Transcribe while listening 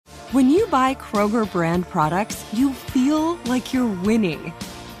When you buy Kroger brand products, you feel like you're winning.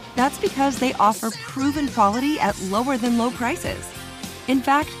 That's because they offer proven quality at lower than low prices. In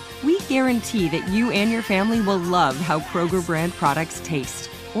fact, we guarantee that you and your family will love how Kroger brand products taste,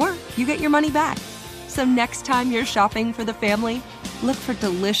 or you get your money back. So next time you're shopping for the family, look for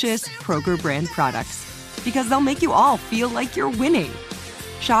delicious Kroger brand products, because they'll make you all feel like you're winning.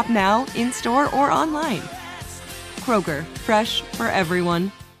 Shop now, in-store, or online. Kroger, fresh for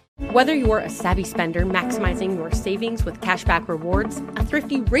everyone. Whether you're a savvy spender maximizing your savings with cashback rewards, a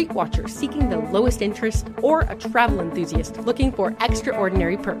thrifty rate watcher seeking the lowest interest, or a travel enthusiast looking for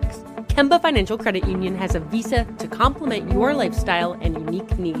extraordinary perks, Kemba Financial Credit Union has a visa to complement your lifestyle and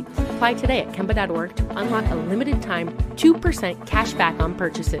unique needs. Apply today at Kemba.org to unlock a limited-time 2% cash back on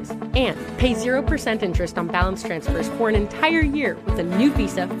purchases and pay 0% interest on balance transfers for an entire year with a new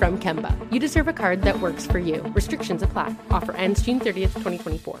visa from Kemba. You deserve a card that works for you. Restrictions apply. Offer ends June 30th,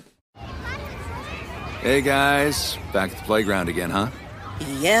 2024. Hey guys, back at the playground again, huh?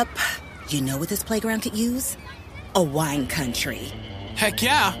 Yep. You know what this playground could use? A wine country. Heck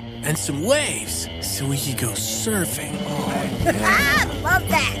yeah, and some waves so we could go surfing. Oh, yeah. Ah, love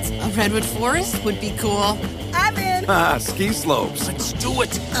that. A redwood forest would be cool. I'm in. Ski slopes. Let's do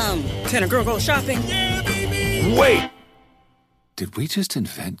it. Can a girl go shopping? Yeah, baby. Wait! Did we just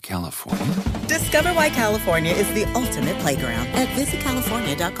invent California? Discover why California is the ultimate playground at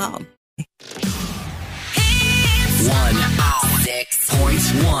visitcalifornia.com.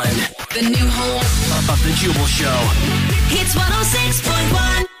 106.1. The new home Of the Jubal Show. Hits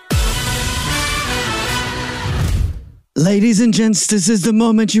 106.1. Ladies and gents, this is the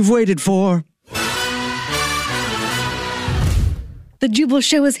moment you've waited for. The Jubal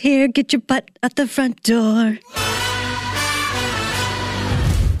Show is here. Get your butt at the front door.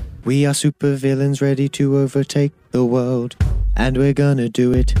 We are supervillains ready to overtake the world, and we're gonna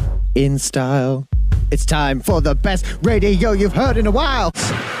do it in style. It's time for the best radio you've heard in a while.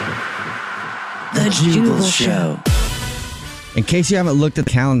 The Jubal Show. In case you haven't looked at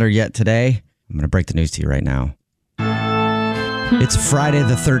the calendar yet today, I'm going to break the news to you right now. It's Friday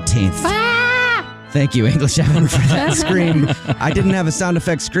the 13th. Thank you, English Evan, for that scream. I didn't have a sound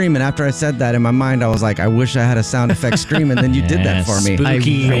effect scream, and after I said that in my mind, I was like, I wish I had a sound effect scream, and then you did that for me.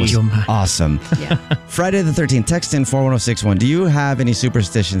 Spooky. That was awesome. Yeah. Friday the 13th, text in 41061. Do you have any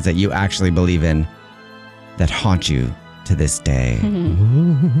superstitions that you actually believe in that haunt you to this day?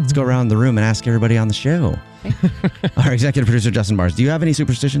 Let's go around the room and ask everybody on the show. Our executive producer, Justin Bars, do you have any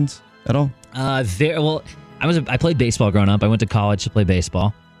superstitions at all? I played baseball growing up. I went to college to play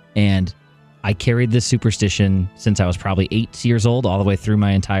baseball, and I carried this superstition since I was probably 8 years old, all the way through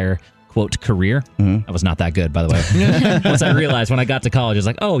my entire, quote, career. I was not that good, by the way. Once I realized when I got to college, I was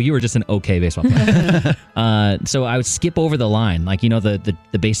like, oh, you were just an okay baseball player. So I would skip over the line, like, you know, the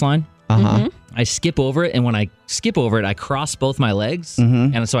baseline? I skip over it, and when I skip over it, I cross both my legs,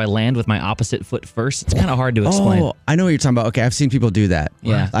 and so I land with my opposite foot first. It's kind of hard to explain. Oh, I know what you're talking about. Okay, I've seen people do that.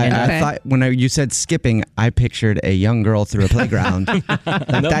 Yeah. I thought when you said skipping, I pictured a young girl through a playground.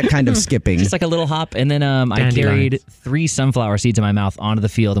 That kind of skipping. Just like a little hop, and then I carried 3 sunflower seeds in my mouth onto the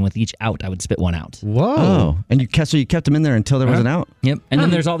field, and with each out, I would spit one out. Whoa. Oh. And you kept them in there until there was an out? Yep. And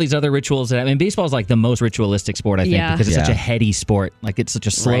then there's all these other rituals. Baseball is like the most ritualistic sport, I think, because it's such a heady sport. Like, it's such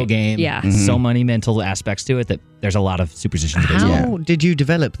a slow game. Yeah. So many mental aspects to it that there's a lot of superstitions. How did you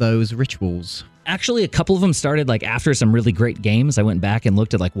develop those rituals? Actually, a couple of them started like after some really great games. I went back and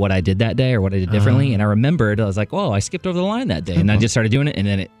looked at like what I did that day or what I did differently, and I remembered, I was like, oh, I skipped over the line that day, and I just started doing it, and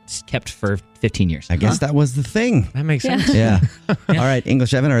then it kept for 15 years. I guess that was the thing. That makes sense. Yeah. All right,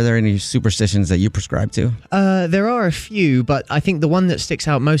 English Evan, are there any superstitions that you prescribe to? There are a few, but I think the one that sticks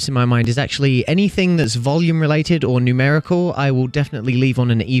out most in my mind is actually anything that's volume related or numerical, I will definitely leave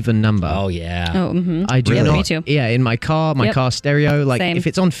on an even number. Oh, yeah. Oh, I do not. Me too. Yeah, in my car, car stereo, like Same. if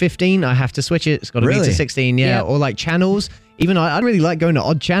it's on 15, I have to switch it. It's got to be to 16, or like channels. Even I really like going to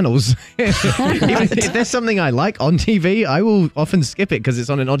odd channels. Even if there's something I like on TV, I will often skip it because it's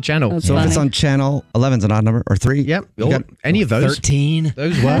on an odd channel. So if it's on channel 11's an odd number, or 3? Yep. Any of those. 13.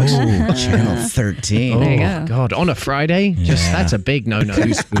 Those works. Channel 13. There you go. God. On a Friday, that's a big no-no.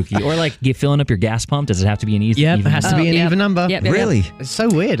 Too spooky. Or like you filling up your gas pump. Does it have to be an even? Yeah, it has to be an even number. Yep, really? It's so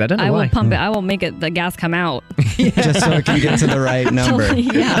weird. I don't know I why. will pump it. I will make the gas come out. Just so it can get to the right number.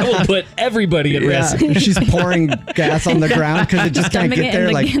 I will put everybody at risk. She's pouring gas on the ground because it just can't Dumping get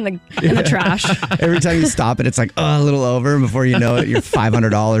it there. in the trash. Every time you stop it, it's like, a little over. And before you know it, you're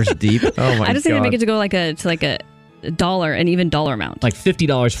 $500 deep. Oh my God. I just need to make it to go like a dollar, an even dollar amount. Like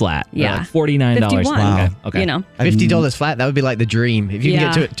 $50 flat. Yeah. Like $49 51. flat. Okay. You know. $50 flat, that would be like the dream. If you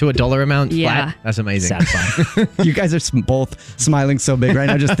can get to a dollar amount flat, that's amazing. Satisfying. You guys are both smiling so big right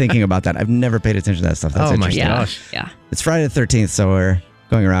now just thinking about that. I've never paid attention to that stuff. That's interesting. Yeah. It's Friday the 13th, so we're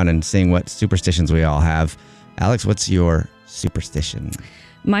going around and seeing what superstitions we all have. Alex, what's your superstition?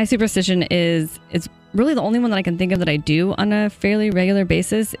 My superstition is, it's really the only one that I can think of that I do on a fairly regular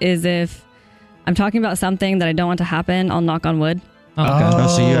basis, is if I'm talking about something that I don't want to happen, I'll knock on wood.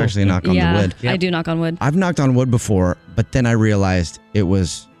 Oh, so you actually knock on the wood. I do knock on wood. I've knocked on wood before, but then I realized it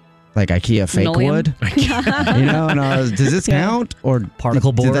was like IKEA fake Linoleum? wood. And does this count? Or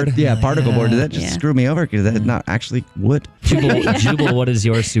particle board? Particle board. Did that just screw me over? Because that's not actually wood. Jubal, what is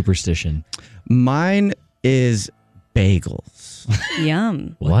your superstition? Mine is bagels.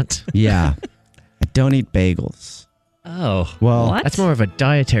 Yum. What? Yeah. I don't eat bagels. Oh. Well, What? That's more of a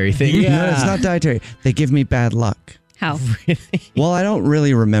dietary thing. No, it's not dietary. They give me bad luck. How? Well, I don't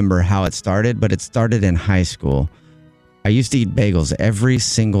really remember how it started, but it started in high school. I used to eat bagels every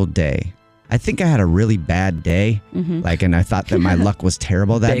single day. I think I had a really bad day, and I thought that my luck was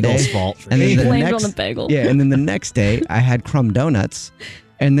terrible that Bagel's day. fault. And then Blamed on the bagel. Yeah, and then the next day I had crumb donuts,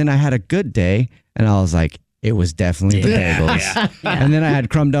 and then I had a good day, and I was like, it was definitely the bagels. And then I had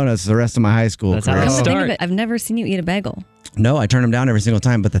crumb donuts the rest of my high school That's how career. it Come to think of start. it, I've never seen you eat a bagel. No, I turn them down every single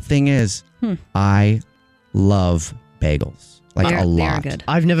time. But the thing is, I love bagels. Like They're a lot. good.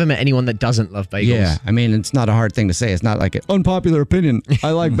 I've never met anyone that doesn't love bagels. Yeah, I mean, it's not a hard thing to say. It's not like an unpopular opinion.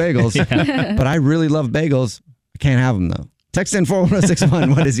 I like bagels, but I really love bagels. I can't have them, though. Text in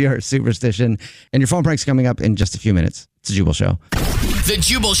 41061. What is your superstition? And your phone prank's coming up in just a few minutes. It's a Jubal Show. The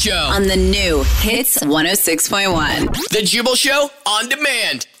Jubal Show on the new Hits 106.1. The Jubal Show on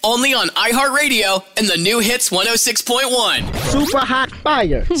demand. Only on iHeartRadio and the new Hits 106.1. Super hot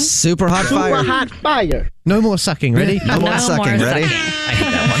fire. Super hot fire. Super hot fire. No more sucking, ready? No more sucking, ready? I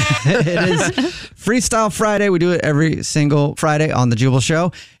hate that one. It is Freestyle Friday. We do it every single Friday on the Jubal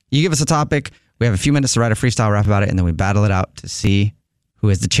Show. You give us a topic. We have a few minutes to write a freestyle rap about it, and then we battle it out to see who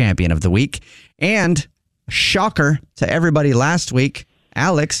is the champion of the week. And shocker to everybody last week,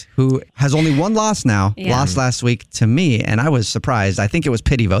 Alex, who has only one loss now, lost last week to me, and I was surprised. I think it was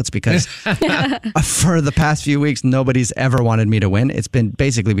pity votes because for the past few weeks, nobody's ever wanted me to win. It's been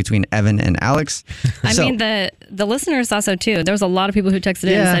basically between Evan and Alex. I mean, the listeners thought so too. There was a lot of people who texted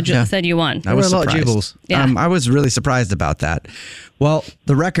in and said you won. I was There were a lot of surprised. Jubals. Yeah. I was really surprised about that. Well,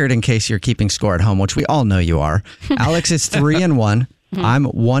 the record, in case you're keeping score at home, which we all know you are, Alex is 3-1. I'm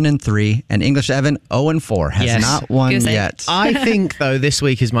 1-3, and English Evan 0-4 has not won yet. I think though this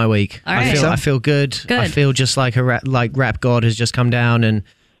week is my week. All right. I feel good. I feel just like rap god has just come down and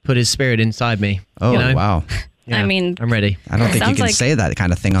put his spirit inside me. Oh, you know? wow. Yeah, I mean, I'm ready. I don't think you can like- say that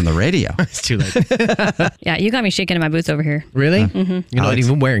kind of thing on the radio. It's too late. Yeah, you got me shaking in my boots over here. Really? You're not Alex-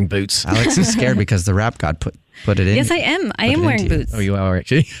 even wearing boots. Alex is scared because the rap god put it in. Yes, I am. I am wearing boots. Oh, you are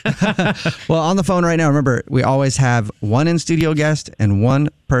actually. Well, on the phone right now, remember, we always have one in-studio guest and one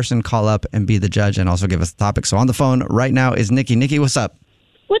person call up and be the judge and also give us the topic. So on the phone right now is Nikki. Nikki, what's up?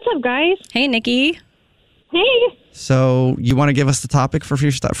 What's up, guys? Hey, Nikki. Hey. So you want to give us the topic for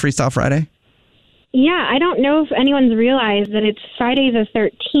Freestyle Friday? Yeah, I don't know if anyone's realized that it's Friday the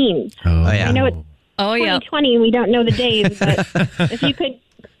 13th. Oh, yeah. I know it's 2020 and we don't know the days, but if you could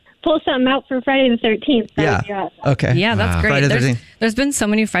pull something out for Friday the 13th, that would be awesome. Okay. Yeah, that's great. Friday the 13th. There's been so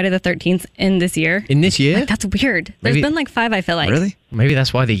many Friday the 13th in this year. In this year? Like, that's weird. There's Maybe- been like 5, I feel like. Really? Maybe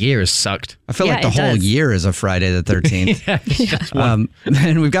that's why the year has sucked. I feel Yeah, like the it whole does. year is a Friday the 13th.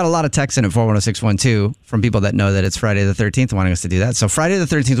 And we've got a lot of texts in at 410-612 from people that know that it's Friday the 13th wanting us to do that. So Friday the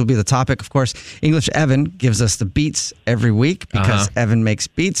 13th will be the topic. Of course, English Evan gives us the beats every week because Evan makes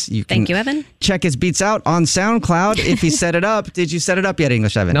beats. You can Thank you, Evan. check his beats out on SoundCloud if he set it up. Did you set it up yet,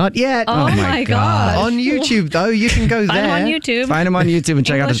 English Evan? Not yet. Oh my God. On YouTube, though, you can go Find there. him on YouTube. Find him on YouTube and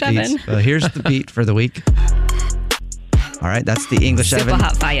check out his English beats. Evan. Here's the beat for the week. All right, that's the English Super Evan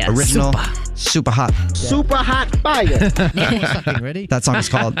hot fire. original. Super hot. Super hot fire. Sucking, ready? That song is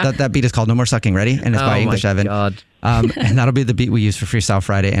called, that beat is called No More Sucking, ready? And it's by English Evan. God. And that'll be the beat we use for Freestyle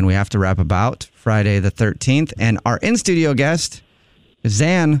Friday. And we have to rap about Friday the 13th. And our in-studio guest,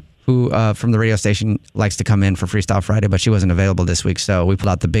 Zan, who from the radio station likes to come in for Freestyle Friday, but she wasn't available this week. So we pulled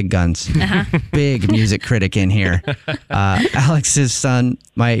out the big guns. Big music critic in here. Alex's son,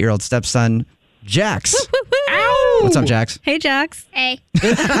 my 8-year-old stepson, Jax. What's up, Jax? Hey, Jax. Hey.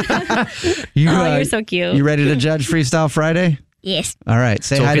 You're so cute. You ready to judge Freestyle Friday? Yes. All right.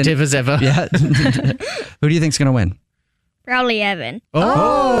 Say hi Talkative as ever. Yeah. Who do you think's going to win? Probably Evan.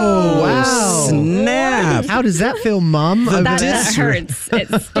 Oh, wow. Snap. How does that feel, Mom? That hurts. It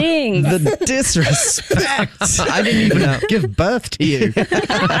stings. The disrespect. I didn't even give birth to you.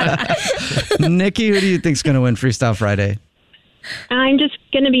 Nikki, who do you think's going to win Freestyle Friday? I'm just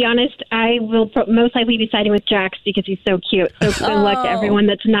going to be honest. I will most likely be siding with Jax because he's so cute. So good luck to everyone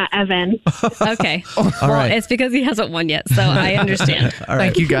that's not Evan. Okay. All right. It's because he hasn't won yet, so I understand. All right.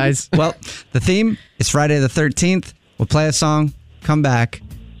 Thank you, guys. Well, the theme is Friday the 13th. We'll play a song, come back,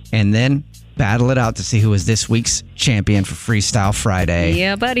 and then battle it out to see who is this week's champion for Freestyle Friday.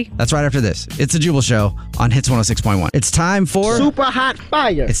 Yeah, buddy. That's right after this. It's the Jubal Show on Hits 106.1. It's time for... Super Hot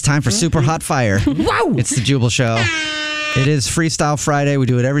Fire. It's time for Super Hot Fire. Wow. It's the Jubal Show. It is Freestyle Friday. We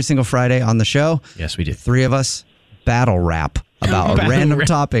do it every single Friday on the show. Yes, we do. 3 of us battle rap about a random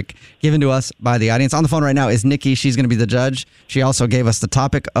topic given to us by the audience. On the phone right now is Nikki. She's going to be the judge. She also gave us the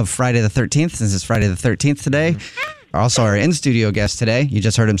topic of Friday the 13th, since it's Friday the 13th today. Also, our in-studio guest today, you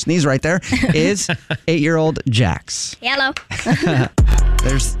just heard him sneeze right there, is 8-year-old Jax. Hello.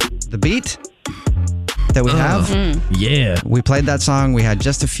 There's the beat that we have. Yeah. We played that song. We had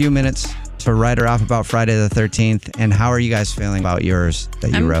just a few minutes to write her off about Friday the 13th. And how are you guys feeling about yours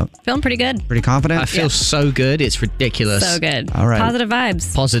that you wrote? Feeling pretty good. Pretty confident? I feel so good. It's ridiculous. So good. All right. Positive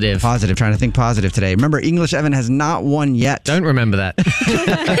vibes. Positive. Positive. Trying to think positive today. Remember, English Evan has not won yet. Don't remember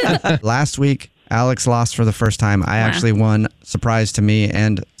that. Last week, Alex lost for the first time. I actually won, surprise to me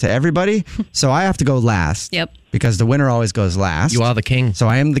and to everybody. So I have to go last. Yep. Because the winner always goes last. You are the king. So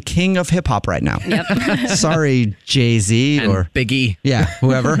I am the king of hip hop right now. Yep. Sorry, Jay-Z and or Biggie. Yeah,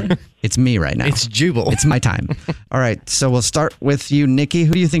 whoever. It's me right now. It's Jubal. It's my time. All right. So we'll start with you, Nikki.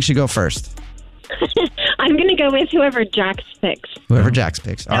 Who do you think should go first? I'm going to go with whoever Jax picks. Whoever Jax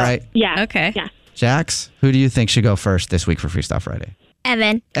picks. All right. Yeah. Okay. Yeah. Jax, who do you think should go first this week for Freestyle Friday?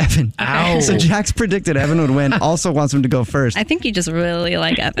 Evan. Evan. Ow. So Jax predicted Evan would win. Also wants him to go first. I think you just really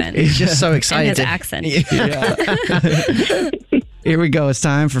like Evan. He's just so And excited. his accent. Here we go. It's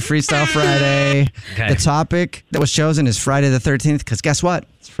time for Freestyle Friday. Okay. The topic that was chosen is Friday the 13th, because guess what?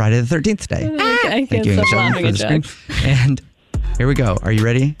 It's Friday the 13th today. I Thank can't you, stop English Evan, laughing for at the screen. Jax. And here we go. Are you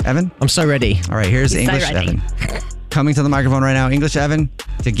ready, Evan? I'm so ready. All right, here's He's so English ready. Evan. Coming to the microphone right now, English Evan,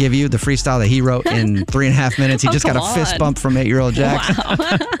 to give you the freestyle that he wrote in 3.5 minutes. He just got a fist bump from 8-year-old Jax.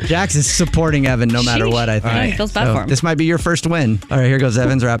 Wow. Jax is supporting Evan no matter what, I think. Right. Feels bad for him. This might be your first win. All right, here goes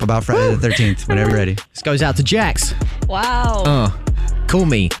Evan's rap about Friday the 13th. Whenever you're ready. This goes out to Jax. Wow. Call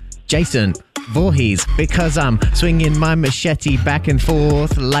me Jason Voorhees because I'm swinging my machete back and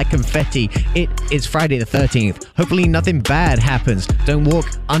forth like confetti. It is Friday the 13th. Hopefully nothing bad happens. Don't walk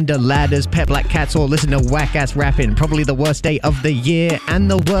under ladders, pet like cats, or listen to whack-ass rapping. Probably the worst day of the year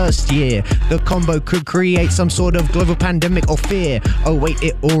and the worst year. The combo could create some sort of global pandemic or fear. Oh wait,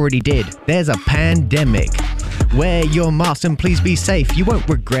 it already did. There's a pandemic. Wear your mask and please be safe. You won't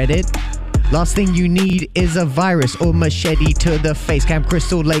regret it. Last thing you need is a virus or machete to the face. Camp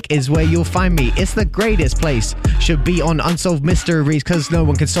Crystal Lake is where you'll find me. It's the greatest place. Should be on Unsolved Mysteries because no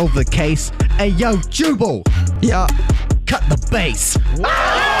one can solve the case. Hey, yo, Jubal. Yeah. Cut the bass.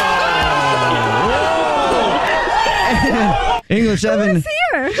 English Evan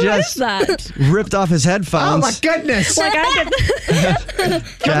Here. Who just is that? ripped off his headphones. Oh my goodness. Like I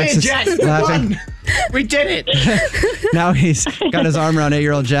Come here, is Jax. laughing. We did it. Now he's got his arm around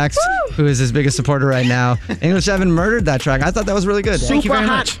 8-year-old Jax, who is his biggest supporter right now. English Evan murdered that track. I thought that was really good. Thank you Super very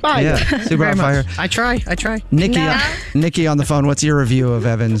Hot much. Fire. Yeah, super on fire. I try. Nikki on the phone. What's your review of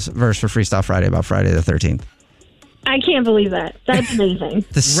Evan's verse for Freestyle Friday about Friday the 13th? I can't believe that. That's amazing.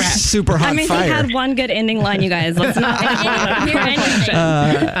 The super hot I mean, fire. he had one good ending line, you guys. Let's not hear anything.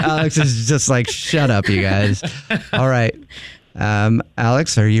 Alex is just like, shut up, you guys. All right.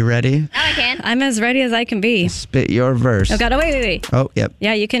 Alex, are you ready? I can. I'm as ready as I can be. Spit your verse. Oh God! Oh, wait. Oh, yep.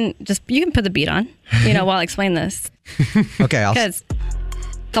 Yeah, you can put the beat on. While I explain this. Okay, Because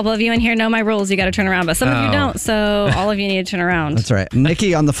a couple of you in here know my rules. You got to turn around, but some of you don't. So all of you need to turn around. That's right.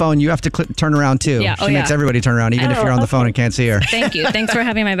 Nikki on the phone, you have to turn around too. Yeah. She makes everybody turn around, even if you're on the phone and can't see her. Thank you. Thanks for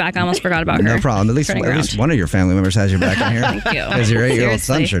having my back. I almost forgot about her. No problem. At least one of your family members has your back in here. Thank you. Because your 8-year-old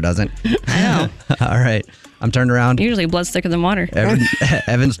son Seriously. sure doesn't. I know. All right. I'm turned around. Usually blood's thicker than water.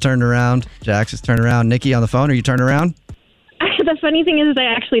 Evan's turned around. Jax is turned around. Nikki on the phone. Are you turned around? The funny thing is I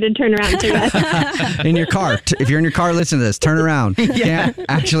actually did turn around too. Yes. In your car. If you're in your car, listen to this. Turn around. You can't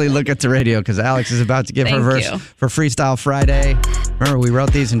actually look at the radio because Alex is about to give her verse for Freestyle Friday. Remember, we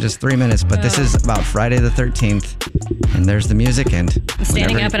wrote these in just 3 minutes, but this is about Friday the 13th. And there's the music. And I'm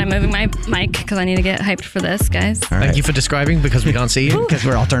standing up and I'm moving my mic because I need to get hyped for this, guys. All right. Thank you for describing because we can't see you. Because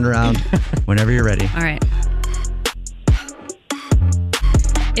we're all turned around. Whenever you're ready. All right.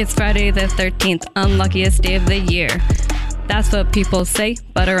 It's Friday the 13th, unluckiest day of the year. That's what people say,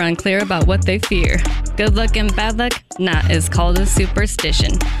 but are unclear about what they fear. Good luck and bad luck, nah, is called a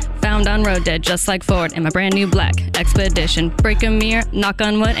superstition. Found on road dead, just like Ford in my brand new black Expedition. Break a mirror, knock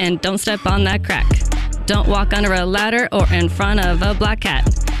on wood, and don't step on that crack. Don't walk under a ladder or in front of a black cat.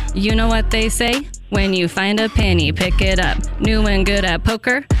 You know what they say? When you find a penny, pick it up. New and good at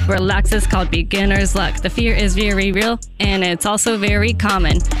poker, relax is called beginner's luck. The fear is very real, and it's also very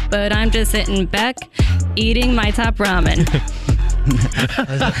common. But I'm just sitting back, eating my top ramen. That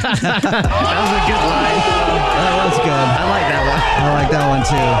was a good line. That was good. I like that one. I like that one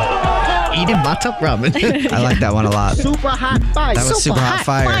too. Eating my top ramen. I like that one a lot. Super hot fire. That was super hot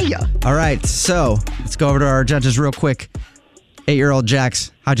fire. All right, so let's go over to our judges real quick. 8-year-old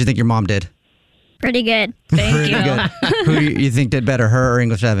Jax, how'd you think your mom did? Pretty good. Thank you. Good. Who you think did better, her or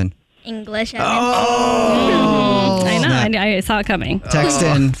English Evan? English. Evan. I know. Snap. I saw it coming. Text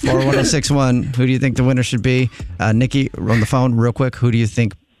in 41061. Who do you think the winner should be? Nikki, on the phone, real quick. Who do you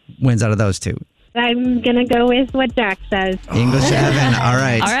think wins out of those two? I'm going to go with what Jack says. English Evan. All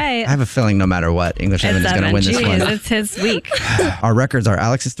right. All right. I have a feeling no matter what, English Evan is going to win this one. It's his week. Our records are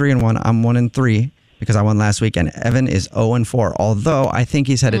Alex is 3-1. I'm 1-3 because I won last week, and Evan is 0-4. Although I think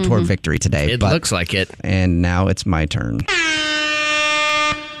he's headed toward victory today. It looks like it. And now it's my turn.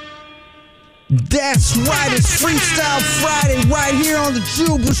 That's right, it's Freestyle Friday right here on the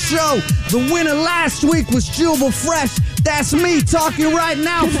Jubal Show. The winner last week was Jubal Fresh. That's me talking right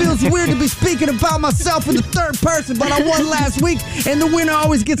now. Feels weird to be speaking about myself in the third person, but I won last week, and the winner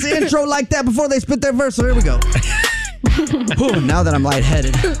always gets an intro like that before they spit their verse, so here we go. Whew, now that I'm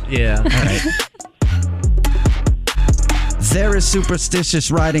lightheaded. Yeah. All right. There is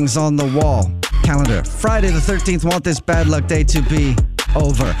superstitious writings on the wall. Calendar. Friday the 13th, want this bad luck day to be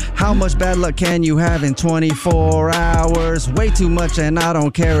over. How much bad luck can you have in 24 hours? Way too much, and I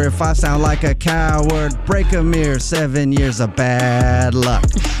don't care if I sound like a coward. Break a mirror, 7 years of bad luck.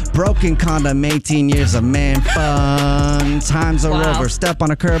 Broken condom, 18 years of man fun. Times are over. Step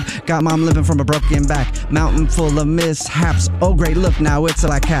on a curb, got mom living from a broken back. Mountain full of mishaps. Oh great, look now it's a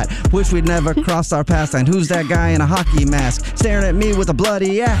black cat. Wish we'd never crossed our paths. And who's that guy in a hockey mask staring at me with a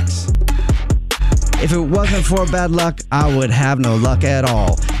bloody axe? If it wasn't for bad luck, I would have no luck at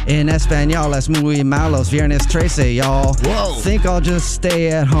all. In Espanol, es muy malos viernes 13, y'all. Whoa. Think I'll just stay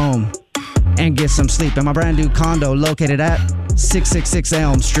at home and get some sleep in my brand new condo located at 666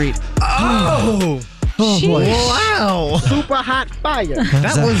 Elm Street. Oh! Oh boy. Wow. Super hot fire.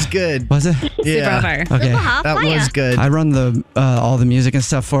 That was good. Was it? Yeah. Okay. That was good. I run the all the music and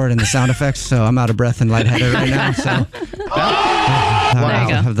stuff for it and the sound effects, so I'm out of breath and lightheaded right now. So There you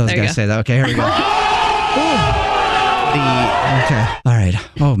go. have those There you guys go. say that. Okay, here we go. Okay. All right.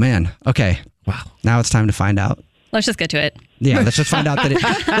 Oh man. Okay. Wow. Now it's time to find out. Let's just get to it. Yeah, let's just find out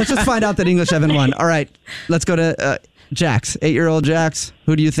that English Evan won. All right. Let's go to Jax, 8-year-old Jax.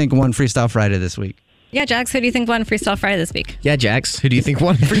 Who do you think won Freestyle Friday this week? Yeah, Jax, who do you think won Freestyle Friday this week? Yeah, Jax, who do you think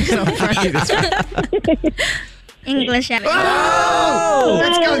won Freestyle Friday this week? English Evan. Oh!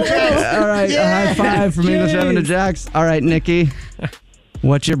 Let's go, Jax. All right. A high five from English Evan to Jax. All right, Nikki.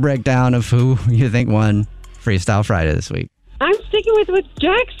 What's your breakdown of who you think won Freestyle Friday this week? I'm sticking with what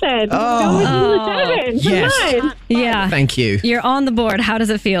Jack said. Go with English Evan. Yes. Come on. Yeah. Thank you. You're on the board. How does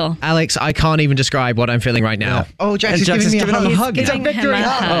it feel? Alex, I can't even describe what I'm feeling right now. Yeah. Oh, Jax And is Jax giving me is giving him a hug. He's giving him a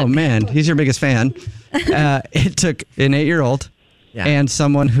hug. Oh, man. He's your biggest fan. It took an 8-year-old and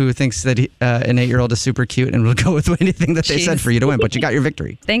someone who thinks that an 8-year-old is super cute and will go with anything that they said for you to win, but you got your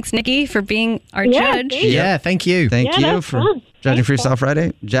victory. Thanks, Nikki, for being our Yeah, judge. thank you. Yeah, thank you. Thank you that's for fun. judging Thanks, Freestyle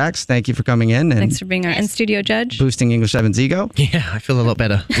Friday. Jax, thank you for coming in and Thanks for being our in-studio judge. boosting English Evan's ego. Yeah, I feel a lot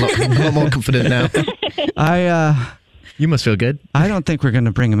better. A lot more confident now. You must feel good. I don't think we're going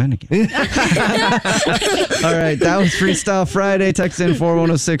to bring him in again. All right, that was Freestyle Friday. Text in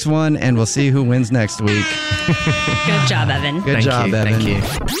 41061, and we'll see who wins next week. Good job, Evan. Good job, Evan. Thank you.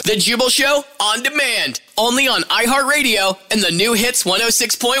 The Jubal Show on demand, only on iHeartRadio and the new Hits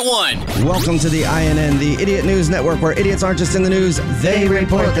 106.1. Welcome to the INN, the Idiot News Network, where idiots aren't just in the news, they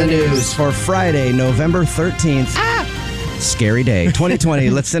report the news. For Friday, November 13th. Scary day, 2020.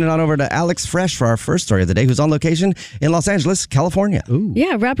 Let's send it on over to Alex Fresh for our first story of the day, who's on location in Los Angeles, California. Ooh.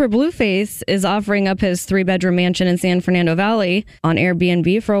 Yeah, rapper Blueface is offering up his 3-bedroom mansion in San Fernando Valley on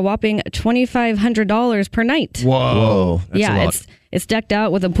Airbnb for a whopping $2,500 per night. Whoa. That's a Yeah, lot. it's decked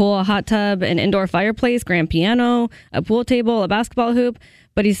out with a pool, a hot tub, an indoor fireplace, grand piano, a pool table, a basketball hoop.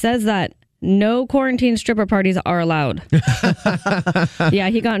 But he says that no quarantine stripper parties are allowed. Yeah,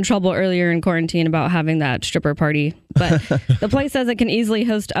 he got in trouble earlier in quarantine about having that stripper party. But the place says it can easily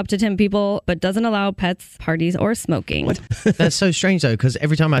host up to 10 people, but doesn't allow pets, parties, or smoking. What? That's so strange, though, because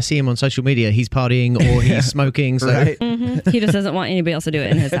every time I see him on social media, he's partying or he's smoking. So. Right. He just doesn't want anybody else to do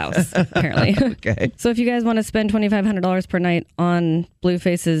it in his house, apparently. Okay. So if you guys want to spend $2,500 per night on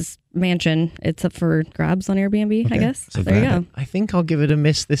Blueface's mansion, it's up for grabs on Airbnb, Okay. I guess. So there you grab go. I think I'll give it a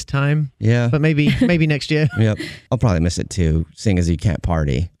miss this time. Yeah. But maybe next year. Yep. I'll probably miss it too, seeing as you can't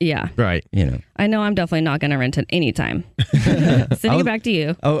party. Yeah. Right. You know. I know I'm definitely not going to rent it anytime. Sending it back to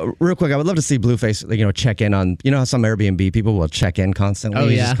you. Oh, real quick, I would love to see Blueface, check in on, how some Airbnb people will check in constantly. Oh,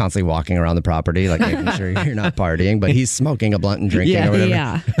 He's yeah. just constantly walking around the property, like making sure you're not partying, but he's smoking a blunt and drinking or whatever.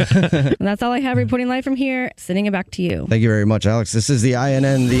 Yeah. And that's all I have reporting live from here. Sending it back to you. Thank you very much, Alex. This is the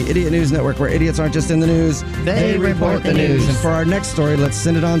INN, the Idiot News Network, where idiots aren't just in the news, they report the news. And for our next story, let's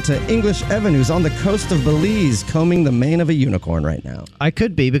send it on to English Evan, who's on the coast of Belize, combing the mane of a unicorn right now. I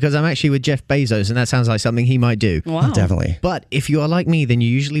could be, because I'm actually with Jeff Bezos, and that sounds like something he might do. Wow. Definitely. But if you are like me, then you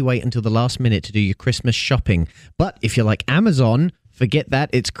usually wait until the last minute to do your Christmas shopping. But if you're like Amazon, forget that.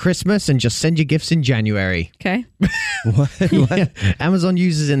 It's Christmas and just send your gifts in January. Okay. What? Yeah. Amazon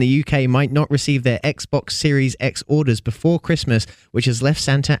users in the UK might not receive their Xbox Series X orders before Christmas, which has left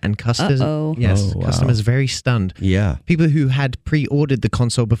Santa and customers, Uh-oh. customers very stunned. Yeah. People who had pre-ordered the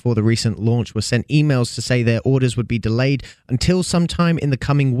console before the recent launch were sent emails to say their orders would be delayed until sometime in the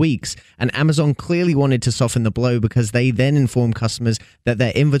coming weeks. And Amazon clearly wanted to soften the blow, because they then informed customers that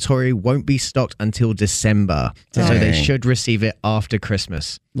their inventory won't be stocked until December. So they Dang. should receive it after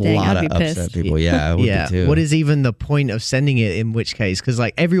Christmas. A Dang, lot I'd of be upset pissed. people. Yeah, I would Yeah. be too. What is even the point of sending it in which case? Because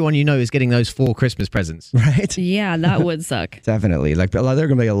everyone is getting those 4 Christmas presents. Right? Yeah, that would suck. Definitely. There are going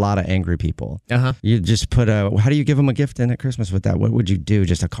to be a lot of angry people. Uh-huh. You just put how do you give them a gift in at Christmas with that? What would you do?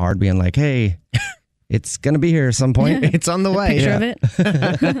 Just a card being like, hey, it's going to be here at some point. It's on the way. Picture of it.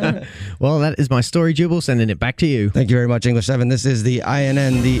 Well, that is my story, Jubal. Sending it back to you. Thank you very much, English 7. This is the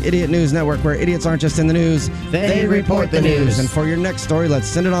INN, the Idiot News Network, where idiots aren't just in the news, they report the news. And for your next story, let's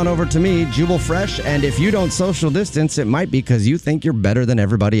send it on over to me, Jubal Fresh. And if you don't social distance, it might be because you think you're better than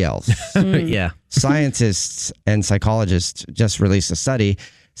everybody else. Yeah. Scientists and psychologists just released a study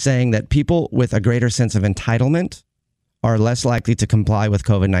saying that people with a greater sense of entitlement are less likely to comply with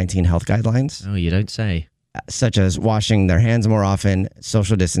COVID-19 health guidelines. Oh, you don't say. Such as washing their hands more often,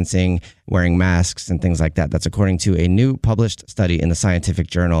 social distancing, wearing masks, and things like that. That's according to a new published study in the scientific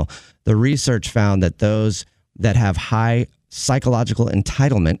journal. The research found that those that have high psychological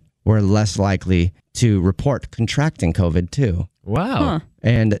entitlement were less likely to report contracting COVID too. Wow. Huh.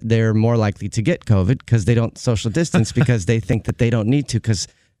 And they're more likely to get COVID because they don't social distance because they think that they don't need to because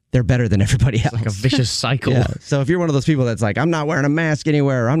they're better than everybody else. Like a vicious cycle. Yeah. So if you're one of those people that's like, I'm not wearing a mask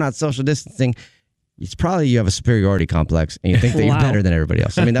anywhere, or I'm not social distancing, it's probably you have a superiority complex and you think that you're better than everybody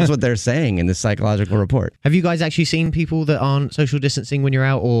else. I mean, that's what they're saying in this psychological report. Have you guys actually seen people that aren't social distancing when you're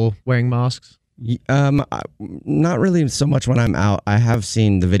out or wearing masks? Not really so much when I'm out. I have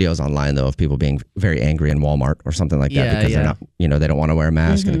seen the videos online though of people being very angry in Walmart or something like that because they're not, they don't want to wear a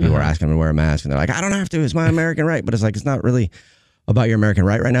mask and the people are asking them to wear a mask and they're like, I don't have to. It's my American right. But it's like, it's not really about your American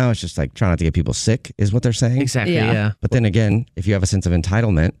right now. It's just like trying not to get people sick is what they're saying. Exactly. Yeah. But then again, if you have a sense of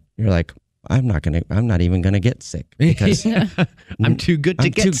entitlement, you're like, I'm not even gonna get sick because I'm too good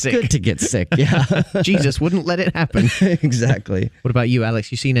to get sick. Good to get sick. Yeah. Jesus wouldn't let it happen. Exactly. What about you,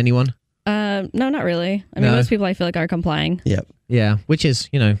 Alex? You seen anyone? No, not really. I mean, most people I feel like are complying. Yep. Yeah. Which is,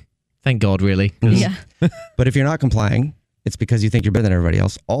 thank God, really. Yeah. But if you're not complying, it's because you think you're better than everybody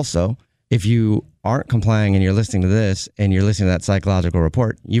else. Also, if you aren't complying and you're listening to this and you're listening to that psychological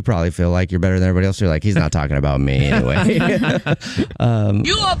report, you probably feel like you're better than everybody else. You're like, he's not talking about me anyway.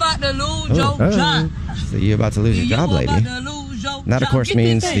 You about to lose your job. So you're about to lose your job, lady. And that, of course,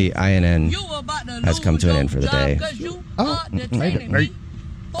 means the INN has come to an end for the day.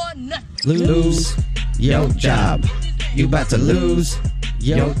 Lose your job. You about to lose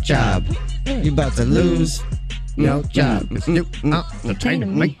your job. You about to lose your job.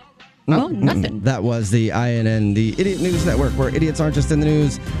 Well, nothing. That was the INN, the Idiot News Network, where idiots aren't just in the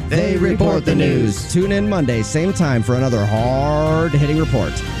news, they report the news. Tune in Monday, same time, for another hard-hitting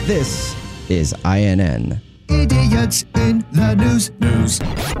report. This is INN. Idiots in the news.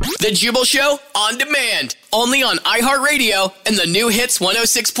 The Jubal Show on demand. Only on iHeartRadio and the new Hits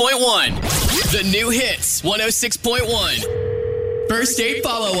 106.1. The new Hits 106.1. First date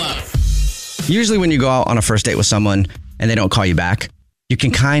follow-up. Usually when you go out on a first date with someone and they don't call you back, you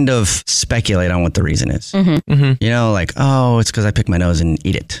can kind of speculate on what the reason is. Like, oh, it's because I pick my nose and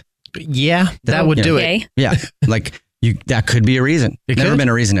eat it. Yeah, that would do it. Yeah. Like, That could be a reason. Never been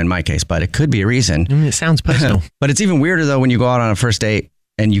a reason in my case, but it could be a reason. It sounds personal. But it's even weirder, though, when you go out on a first date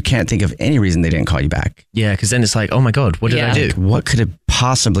and you can't think of any reason they didn't call you back. Yeah, because then it's like, oh my God, what did I do? Like, what could it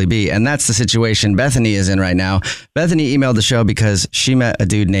possibly be? And that's the situation Bethany is in right now. Bethany emailed the show because she met a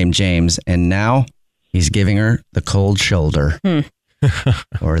dude named James, and now he's giving her the cold shoulder.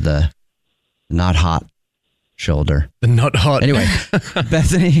 Or the not hot shoulder. The not hot. Anyway,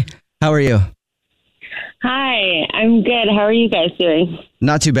 Bethany, how are you? Hi, I'm good. How are you guys doing?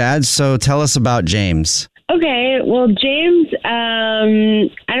 Not too bad. So tell us about James. Okay, well, James,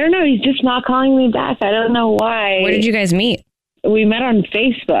 I don't know. He's just not calling me back. I don't know why. Where did you guys meet? We met on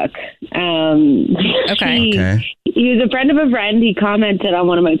Facebook. Okay. He was a friend of a friend. He commented on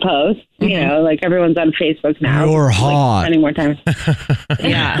one of my posts. You know, like everyone's on Facebook now. You're hot. Spending more time.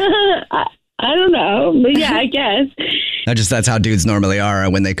 Yeah. I don't know, but yeah, I guess. That's how dudes normally are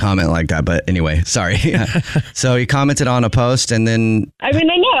when they comment like that. But anyway, sorry. So he commented on a post and then... I mean,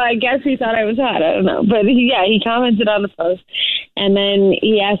 I know. I guess he thought I was hot. I don't know. But he commented on the post. And then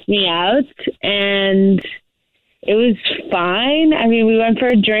he asked me out. And it was fine. I mean, we went for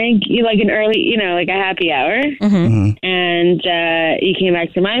a drink, like an early, like a happy hour. And he came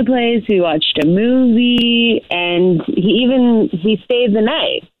back to my place. We watched a movie. And he stayed the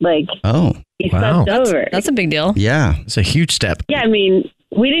night. Like... Oh. He slept over. That's a big deal. Yeah. It's a huge step. Yeah, I mean,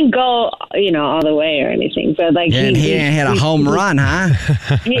 we didn't go, all the way or anything, but like... Yeah, and he hit a home run, huh?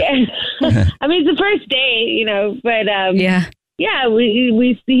 Yeah. I mean, it's the first day, but... yeah. Yeah,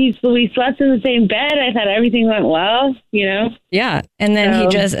 we slept in the same bed. I thought everything went well, Yeah, and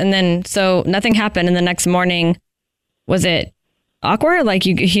then so nothing happened, and the next morning, was it awkward? Like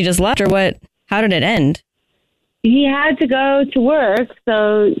he just left, or what? How did it end? He had to go to work,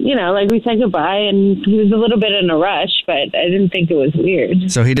 so, we said goodbye, and he was a little bit in a rush, but I didn't think it was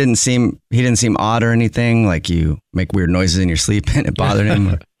weird. So he didn't seem odd or anything, like you make weird noises in your sleep and it bothered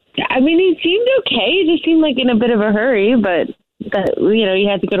him? I mean, he seemed okay. He just seemed like in a bit of a hurry, but, he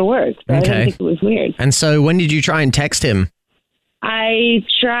had to go to work, so I didn't think it was weird. And so when did you try and text him? I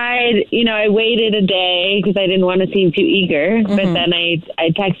tried, I waited a day because I didn't want to seem too eager, but then I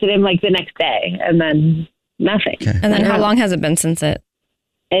texted him like the next day, and then... nothing. Okay. And then how long has it been since it?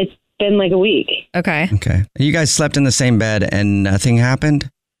 It's been like a week. Okay. You guys slept in the same bed and nothing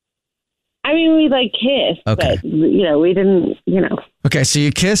happened? I mean, we kissed, but, we didn't, Okay, so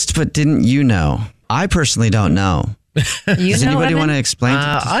you kissed, but didn't you know? I personally don't know. Does anybody want to explain?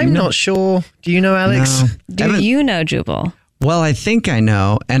 I'm not sure. Do you know, Alex? No. You know, Jubal? Well, I think I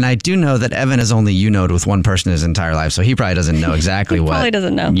know, and I do know that Evan has only you-knowed with one person his entire life, so he probably doesn't know exactly what. Probably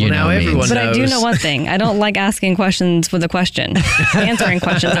doesn't know. Everyone but knows. I do know one thing. I don't like asking questions with a question, answering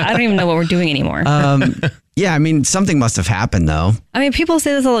questions. I don't even know what we're doing anymore. Yeah, I mean, something must have happened, though. I mean, people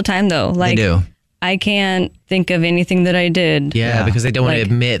say this all the time, though. Like, they do. I can't think of anything that I did. Yeah, because they don't want to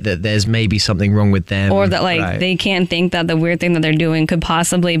admit that there's maybe something wrong with them. Or that they can't think that the weird thing that they're doing could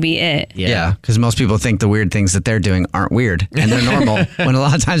possibly be it. Yeah, because most people think the weird things that they're doing aren't weird and they're normal when a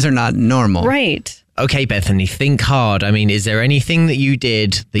lot of times they're not normal. Right. Okay, Bethany, think hard. I mean, is there anything that you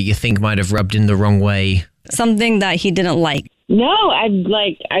did that you think might have rubbed in the wrong way? Something that he didn't like. No,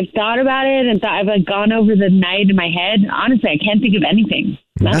 I've thought about it and I've gone over the night in my head. Honestly, I can't think of anything.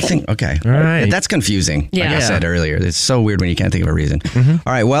 Nothing. Okay. All right. That's confusing. Yeah. Like I said earlier, it's so weird when you can't think of a reason.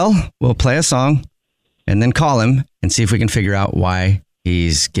 All right. Well, we'll play a song and then call him and see if we can figure out why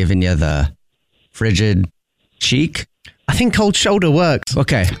he's giving you the frigid cheek. I think cold shoulder works.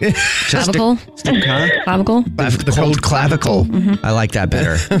 Okay. Clavicle? Clavicle? The cold clavicle. I like that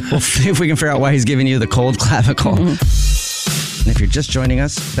better. We'll see if we can figure out why he's giving you the cold clavicle. And if you're just joining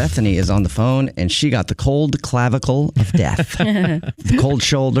us, Bethany is on the phone and she got the cold clavicle of death. The cold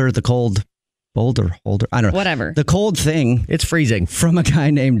shoulder, the cold boulder holder. I don't know. Whatever. The cold thing. It's freezing. From a guy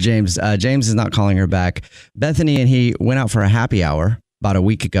named James. James is not calling her back. Bethany and he went out for a happy hour about a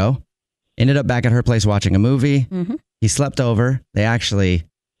week ago. Ended up back at her place watching a movie. He slept over. They actually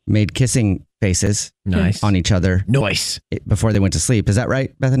made kissing faces on each other. Nice. Before they went to sleep. Is that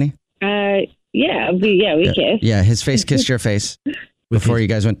right, Bethany? Yeah, we kissed. Yeah, his face kissed your face before you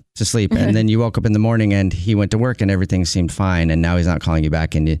guys went to sleep. And then you woke up in the morning and he went to work and everything seemed fine. And now he's not calling you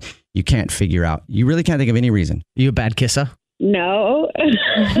back and you can't figure out. You really can't think of any reason. You a bad kisser? No.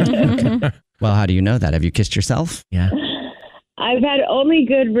 Okay. Well, how do you know that? Have you kissed yourself? Yeah. I've had only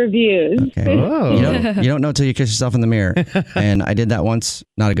good reviews. Okay. Oh. You don't know till you kiss yourself in the mirror. And I did that once.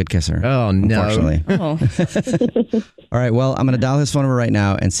 Not a good kisser. Oh, no. Unfortunately. Oh. All right. Well, I'm going to dial his phone number right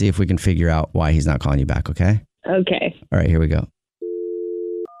now and see if we can figure out why he's not calling you back. Okay. Okay. All right. Here we go.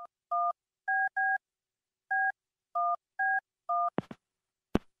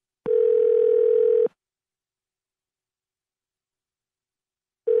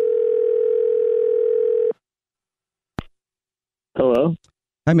 Hello.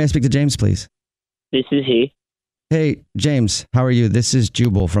 Hi, may I speak to James, please? This is he. Hey, James, how are you? This is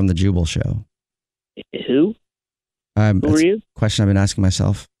Jubal from The Jubal Show. Who? Who are you? A question I've been asking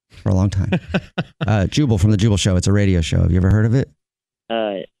myself for a long time. Jubal from The Jubal Show. It's a radio show. Have you ever heard of it?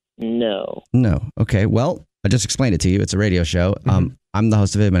 No. No. Okay. Well, I just explained it to you. It's a radio show. I'm the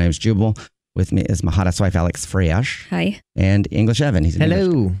host of it. My name is Jubal. With me is my hottest wife, Alex Freyash. Hi. And English Evan. He's an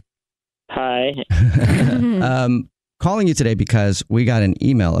Hello. Hi. Calling you today because we got an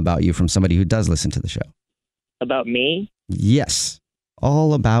email about you from somebody who does listen to the show. About me? Yes.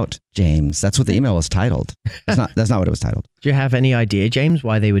 All about James. That's what the email was titled. That's not what it was titled. Do you have any idea, James,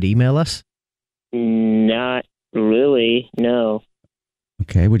 why they would email us? Not really, no.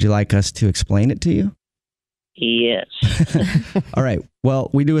 Okay. Would you like us to explain it to you? Yes. All right. Well,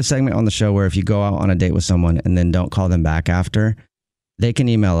 we do a segment on the show where if you go out on a date with someone and then don't call them back after, they can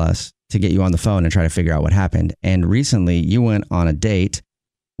email us to get you on the phone and try to figure out what happened. And recently you went on a date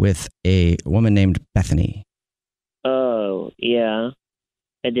with a woman named Bethany. Oh, yeah,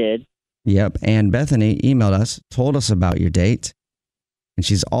 I did. Yep. And Bethany emailed us, told us about your date. And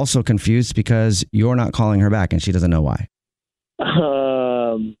she's also confused because you're not calling her back and she doesn't know why.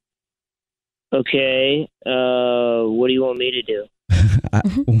 Okay. What do you want me to do?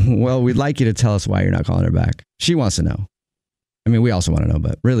 Well, we'd like you to tell us why you're not calling her back. She wants to know. I mean, we also want to know,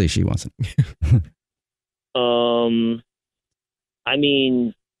 but really she wants to know. I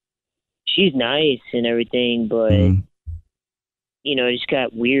mean, she's nice and everything, but, you know, it just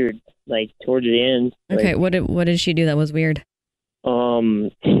got weird, like, towards the end. Okay, Like, what did she do that was weird?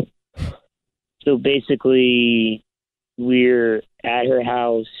 So basically, we're at her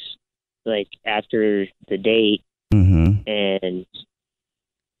house, like, after the date, and,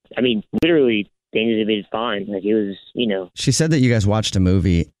 I mean, literally, things have been fine. Like, it was, you know. She said that you guys watched a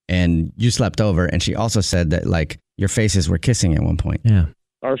movie and you slept over, and she also said that, like, your faces were kissing at one point. Yeah.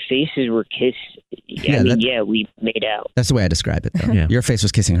 Our faces were kissed. Yeah, we made out. That's the way I describe it, though. Yeah. Your face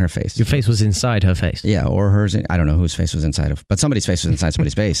was kissing her face. Your face was inside her face. Yeah, or hers. I don't know whose face was inside of, but somebody's face was inside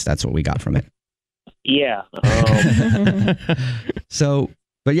somebody's face. That's what we got from it. Yeah.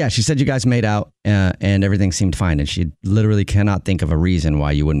 But yeah, she said you guys made out and everything seemed fine, and she literally cannot think of a reason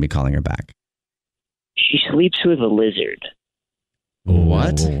why you wouldn't be calling her back. She sleeps with a lizard.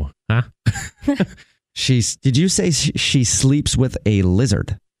 What? Huh? Did you say she sleeps with a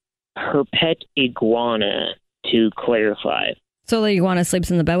lizard? Her pet iguana, to clarify. So the iguana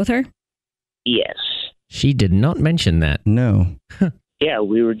sleeps in the bed with her? Yes. She did not mention that. No. Yeah,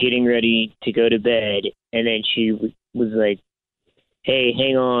 we were getting ready to go to bed, and then she was like, hey,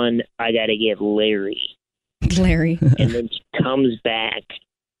 hang on, I gotta get Larry. Larry. And then she comes back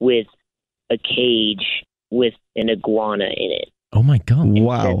with a cage with an iguana in it. Oh my God.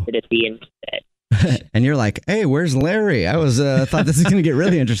 Wow. At the end of that. And you're like, hey, where's Larry? I was thought this is going to get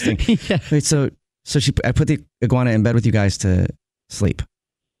really interesting. Yeah. Wait, so I put the iguana in bed with you guys to sleep.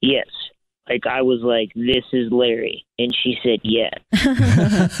 Yes. Like, I was like, this is Larry. And she said, yeah.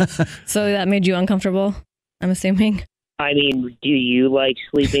 So that made you uncomfortable, I'm assuming? I mean, do you like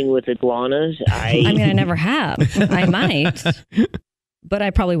sleeping with iguanas? I mean, I never have. I might, but I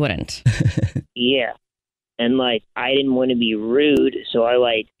probably wouldn't. Yeah. And, like, I didn't want to be rude, so I,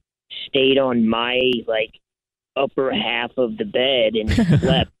 like, stayed on my, like, upper half of the bed and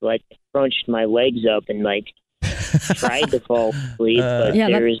slept, like, crunched my legs up and, like, tried to fall asleep, but yeah,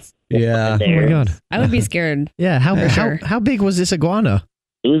 there's Yeah. there. Oh my God. I would be scared. Yeah. How big was this iguana?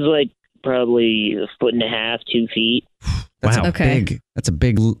 It was, like, probably 1.5 feet, 2 feet. That's Wow. That's a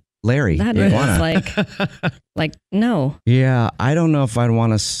big Larry. That iguana. is like no. Yeah, I don't know if I'd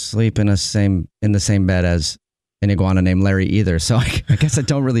want to sleep in the same bed as an iguana named Larry either. So I guess I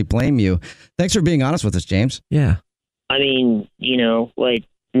don't really blame you. Thanks for being honest with us, James. Yeah. I mean, you know, like,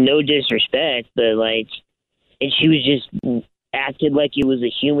 no disrespect, but, like, and she was just acted like it was a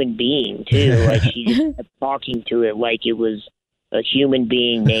human being, too. Like, she just kept talking to it like it was a human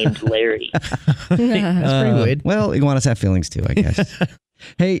being named Larry. That's pretty weird. Well, iguanas have feelings too, I guess.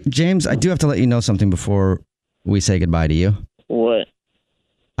 Hey, James, I do have to let you know something before we say goodbye to you. What?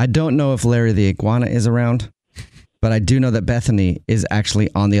 I don't know if Larry the iguana is around, but I do know that Bethany is actually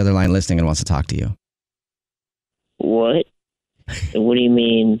on the other line listening and wants to talk to you. What? What do you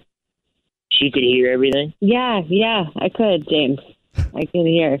mean? She could hear everything? Yeah, I could, James. I could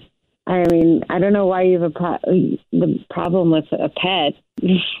hear. I mean, I don't know why you have the problem with a pet.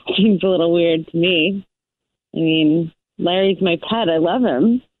 Seems a little weird to me. I mean, Larry's my pet. I love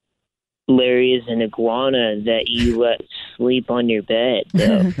him. Larry is an iguana that you let sleep on your bed,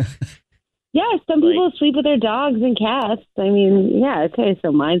 though. Yeah, some people sleep with their dogs and cats. I mean, yeah, okay,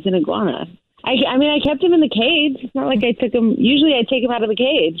 so mine's an iguana. I mean, I kept him in the cage. It's not like I took him. Usually I take him out of the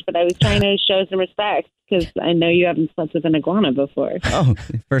cage, but I was trying to show some respect because I know you haven't slept with an iguana before. Oh,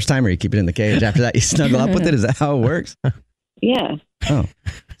 first timer, you keep it in the cage. After that, you snuggle up with it. Is that how it works? Yeah. Oh,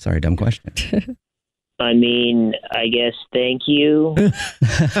 sorry, dumb question. I mean, I guess thank you.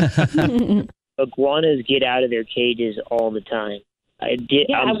 Iguanas get out of their cages all the time. I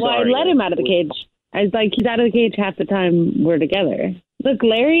let him out of the cage. I was like, he's out of the cage half the time we're together. Look,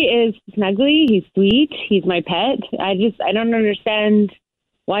 Larry is snuggly. He's sweet. He's my pet. I don't understand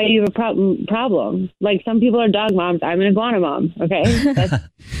why you have a problem. Like, some people are dog moms. I'm an iguana mom. Okay, that's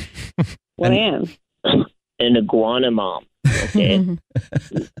what I am. An iguana mom. Okay.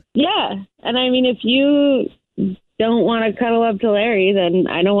 Yeah, and I mean, if you don't want to cuddle up to Larry, then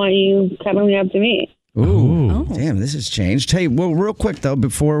I don't want you cuddling up to me. Ooh, damn, this has changed. Hey, well, real quick though,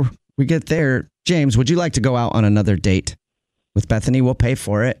 before we get there, James, would you like to go out on another date with Bethany? We'll pay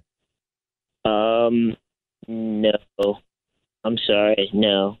for it. No. I'm sorry,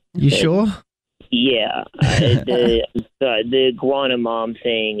 no. You sure? Yeah, the iguana mom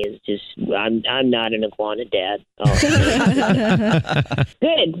thing is just. I'm not an iguana dad. Oh.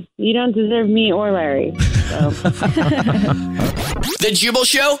 Good. You don't deserve me or Larry. So. The Jubal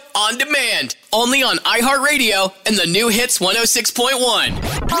Show on demand, only on iHeartRadio and the new hits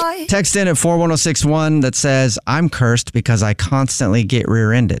 106.1. Text in at 41061 that says, I'm cursed because I constantly get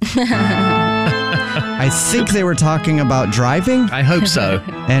rear-ended. I think they were talking about driving. I hope so.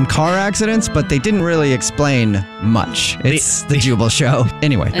 And car accidents, but they didn't really explain much. It's the Jubal Show.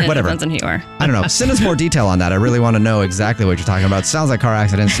 Anyway, whatever. Depends on who you are. I don't know. Send us more detail on that. I really want to know exactly what you're talking about. Sounds like car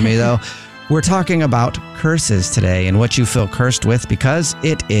accidents to me, though. We're talking about curses today and what you feel cursed with because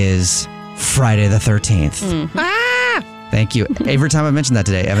it is Friday the 13th. Thank you. Every time I mentioned that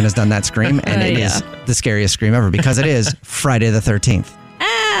today, Evan has done that scream, and it is the scariest scream ever because it is Friday the 13th.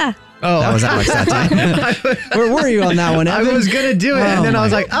 Oh, that was Alex that time. Where were you on that one, Evan? I was going to do it, and then I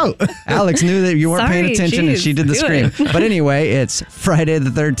was like, oh. Alex knew that you weren't paying attention, and she did the scream. But anyway, it's Friday the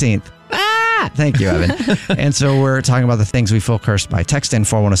 13th. Thank you, Evan. And so we're talking about the things we feel cursed by. Text in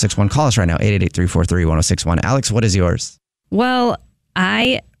 41061. Call us right now, 888-343-1061. Alex, what is yours? Well,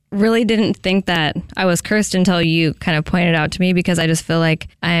 I really didn't think that I was cursed until you kind of pointed out to me because I just feel like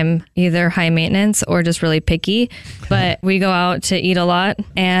I'm either high maintenance or just really picky. But we go out to eat a lot,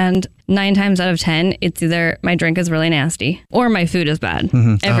 and 9 times out of 10, it's either my drink is really nasty or my food is bad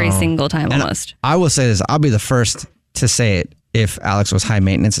every single time almost. I will say this. I'll be the first to say it if Alex was high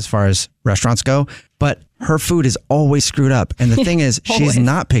maintenance as far as restaurants go. But her food is always screwed up. And the thing is, she's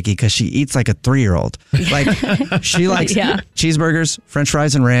not picky because she eats like a 3-year-old. Like, she likes cheeseburgers, french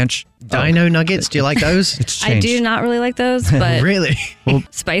fries, and ranch. Dino nuggets, do you like those? I do not really like those, but really? Well,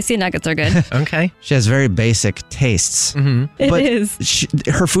 spicy nuggets are good. Okay. She has very basic tastes. It is.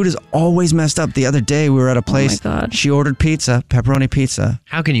 Her food is always messed up. The other day, we were at a place. Oh my God. She ordered pizza, pepperoni pizza.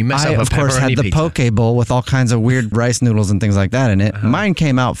 How can you mess up a pepperoni pizza? I, of course, had the poke bowl with all kinds of weird rice noodles and things like that in it. Mine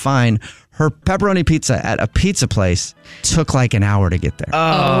came out fine. Her pepperoni pizza at a pizza place took like an hour to get there.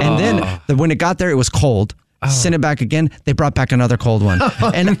 And then when it got there, it was cold. Sent it back again. They brought back another cold one.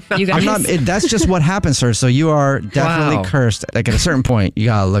 And you guys. That's just what happens, sir. So you are definitely cursed. Like at a certain point, you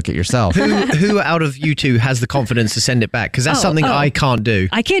got to look at yourself. Who out of you two has the confidence to send it back? Because that's something I can't do.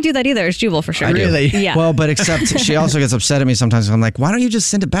 I can't do that either. It's Jubal for sure. Really? Yeah. Well, but except she also gets upset at me sometimes. I'm like, why don't you just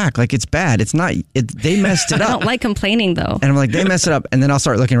send it back? Like, it's bad. It's not. They messed it up. I don't like complaining, though. And I'm like, they messed it up. And then I'll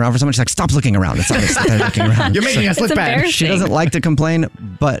start looking around for someone. She's like, stop looking around. It's not looking around. You're making us look bad. She doesn't like to complain,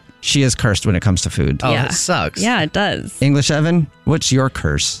 but she is cursed when it comes to food. Oh, that sucks. Yeah, it does. English Evan, what's your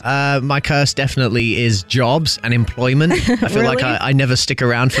curse? My curse definitely is jobs and employment. I feel like I never stick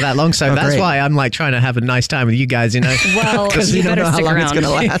around for that long, so that's why I'm like trying to have a nice time with you guys, you know? Well, because you don't better know how stick long around. it's going to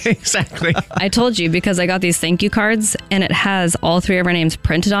last. Exactly. I told you because I got these thank you cards and it has all 3 of our names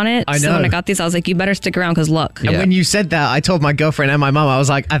printed on it. I know. So when I got these, I was like, you better stick around because look. And when you said that, I told my girlfriend and my mom, I was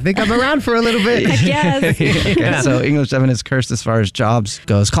like, I think I'm around for a little bit. Yes. Okay, so English Evan is cursed as far as jobs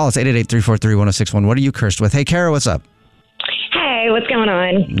goes. Call us 888-343-1061. What are you cursed with? Hey, Kara, what's up? Hey, what's going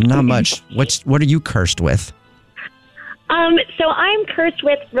on? Not much. What are you cursed with? So I'm cursed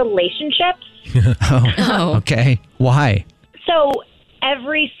with relationships. Okay. Why? So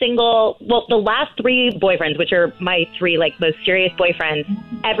the last 3 boyfriends, which are my 3 most serious boyfriends,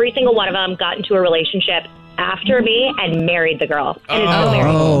 every single one of them got into a relationship after me and married the girl. And is still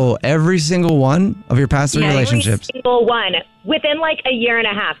married. Oh, every single one of your past 3 relationships. Every single one. Within a year and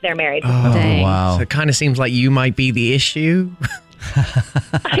a half, they're married. Oh, dang. Wow. So it kind of seems like you might be the issue.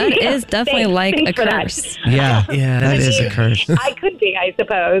 That is definitely like a curse. Yeah, that is a curse. I could be, I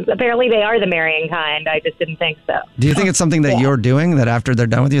suppose. Apparently they are the marrying kind. I just didn't think so. Do you think it's something that you're doing that after they're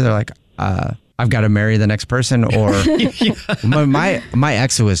done with you, they're like, I've got to marry the next person, or my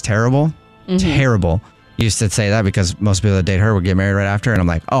ex, who was terrible, terrible, used to say that because most people that date her would get married right after, and I'm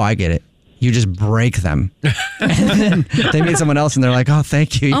like, oh, I get it. You just break them. And then they meet someone else and they're like, oh,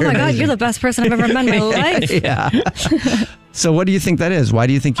 thank you. Oh my God, amazing. you're the best person I've ever met in my life. Yeah. So what do you think that is? Why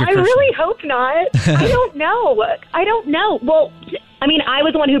do you think you're I cursed? really hope not. I don't know. Well, I mean, I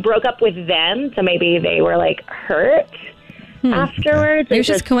was the one who broke up with them, so maybe they were like hurt afterwards. Maybe it's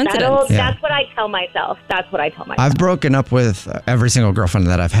just coincidence. Settled. Yeah. That's what I tell myself. I've broken up with every single girlfriend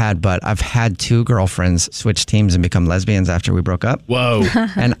that I've had, but I've had 2 girlfriends switch teams and become lesbians after we broke up. Whoa.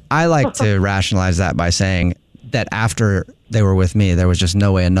 And I like to rationalize that by saying that after they were with me, there was just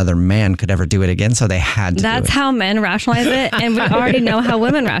no way another man could ever do it again, so they had to That's do it. how men rationalize it, and we already know how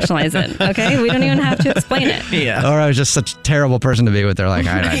women rationalize it, okay? We don't even have to explain it. Yeah. Or I was just such a terrible person to be with. They're like,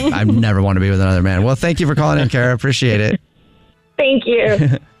 I never want to be with another man. Well, thank you for calling in, Kara. Appreciate it. Thank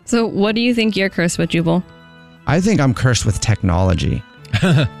you. So what do you think you're cursed with, Jubal? I think I'm cursed with technology.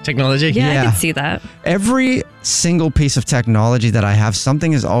 Technology? Yeah, I can see that. Every single piece of technology that I have,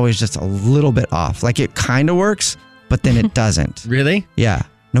 something is always just a little bit off. Like it kind of works, but then it doesn't. Really? Yeah.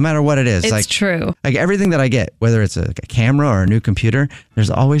 No matter what it is. It's like, true. Like everything that I get, whether it's a camera or a new computer,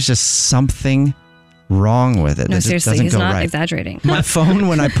 there's always just something wrong with it. No, It just seriously, doesn't he's go not right. exaggerating. My phone,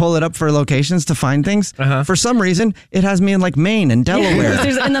 when I pull it up for locations to find things, for some reason, it has me in like Maine and Delaware.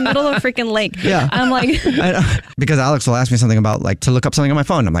 There's in the middle of a freaking lake. Yeah. I'm like, Because Alex will ask me something about like to look up something on my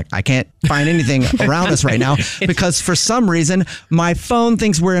phone. I'm like, I can't find anything around us right now because for some reason my phone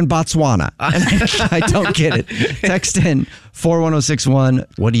thinks we're in Botswana. And I don't get it. Text in 41061.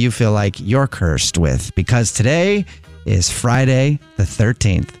 What do you feel like you're cursed with? Because today is Friday the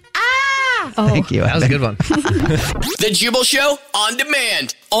 13th. Thank you. That was a good one. The Jubal Show on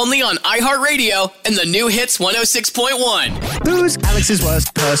demand, only on iHeartRadio and the new hits 106.1. Who's Alex's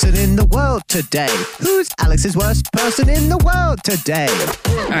worst person in the world today? Who's Alex's worst person in the world today?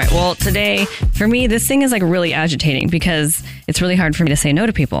 all right, well, today, for me, this thing is like really agitating because it's really hard for me to say no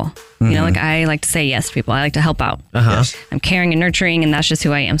to people. You know, like I like to say yes to people. I like to help out. I'm caring and nurturing, and that's just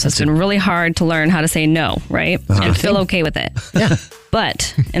who I am. So it's been really hard to learn how to say no, right? And feel okay with it. Yeah.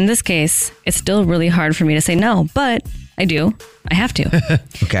 But in this case, it's still really hard for me to say no, but I do. I have to.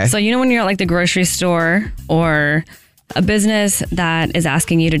 Okay. So, you know, when you're at like the grocery store or a business that is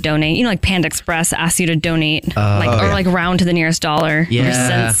asking you to donate, you know, like Panda Express asks you to donate, like round to the nearest dollar, or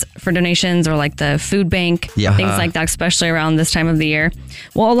cents for donations, or like the food bank, things like that, especially around this time of the year.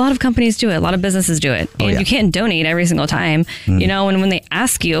 Well, a lot of companies do it. A lot of businesses do it. And you can't donate every single time, you know, and when they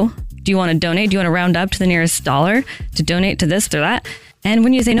ask you, do you want to donate? Do you want to round up to the nearest dollar to donate to this or that? And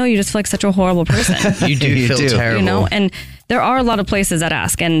when you say no, you just feel like such a horrible person. You do feel terrible. You know, and there are a lot of places that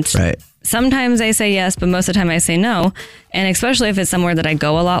ask, and sometimes I say yes, but most of the time I say no. And especially if it's somewhere that I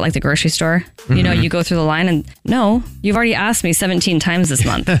go a lot, like the grocery store, you know, you go through the line and no, you've already asked me 17 times this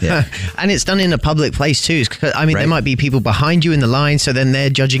month. And it's done in a public place too. I mean, there might be people behind you in the line, so then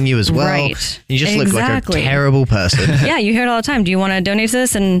they're judging you as well. Right. You just look like a terrible person. Yeah, you hear it all the time. Do you want to donate to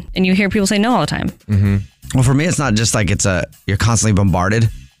this? And you hear people say no all the time. Well, for me, it's not just like you're constantly bombarded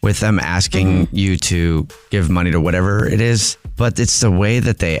with them asking you to give money to whatever it is, but it's the way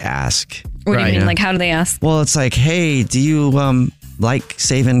that they ask. What do you mean? Like, how do they ask? Well, it's like, hey, do you like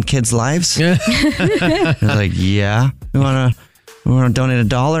saving kids' lives? They're like, yeah. We want to donate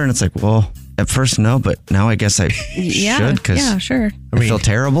 $1, and it's like, well, at first no, but now I guess I should because sure. I feel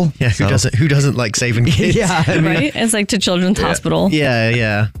terrible. Yeah, who doesn't like saving kids? Yeah, I mean, right? It's like to Children's Hospital.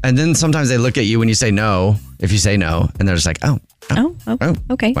 Yeah. And then sometimes they look at you when you say no, if you say no, and they're just like, oh,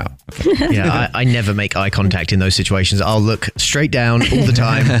 okay. Wow. Okay. Yeah, I never make eye contact in those situations. I'll look straight down all the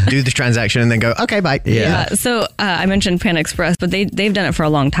time, do the transaction, and then go, okay, bye. Yeah. So I mentioned Panda Express, but they've done it for a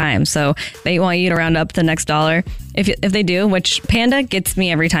long time. So they want you to round up the next dollar. If they do, which Panda gets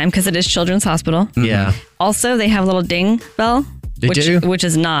me every time because it is Children's Hospital. Yeah. Also, they have a little ding bell. Which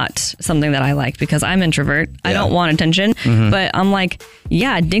is not something that I like because I'm an introvert. I don't want attention, but I'm like,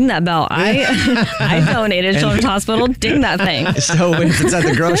 yeah, ding that bell. I donated to Children's Hospital. Ding that thing. So if it's at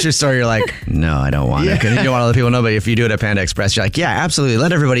the grocery store, you're like, no, I don't want it. Because you don't want other people to know. But if you do it at Panda Express, you're like, yeah, absolutely.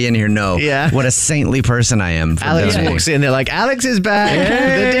 Let everybody in here know what a saintly person I am. Alex walks in, they're like, Alex is back.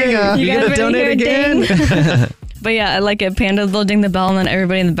 The dinger. You gonna donate again? But yeah, I like it. Panda, they'll ding the bell, and then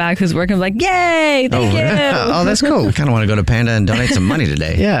everybody in the back who's working is like, yay, thank you. Oh, that's cool. I kind of want to go to Panda and donate some money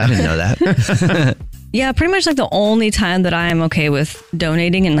today. Yeah. I didn't know that. Yeah, pretty much like the only time that I am okay with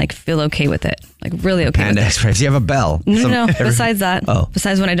donating and like feel okay with it. Like really okay Panda with it. Express. You have a bell. No. Besides that,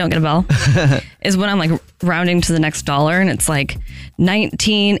 besides when I don't get a bell, is when I'm like rounding to the next dollar and it's like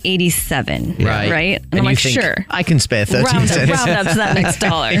 1987. Right? And I'm like, sure. I can spare 13 cents. Round up to that next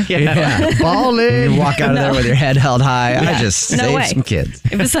dollar. Yeah. Balling. You walk out of there with your head held high. I just saved some kids.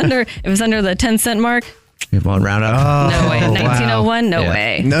 If it's under the 10-cent mark, it won't round up. No way. 1901, no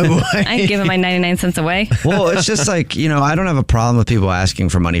way. No way. I ain't giving my 99 cents away. Well, it's just like, I don't have a problem with people asking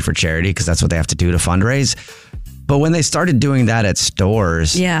for money for charity because that's what they have to do to fundraise. But when they started doing that at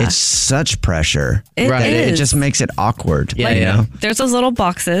stores, it's such pressure. It just makes it awkward. There's those little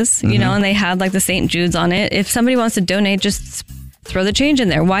boxes, and they had like the St. Jude's on it. If somebody wants to donate, just throw the change in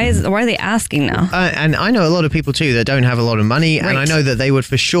there. Why are they asking now? And I know a lot of people too that don't have a lot of money, and I know that they would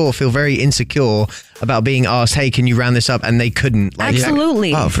for sure feel very insecure about being asked, "Hey, can you round this up?" And they couldn't.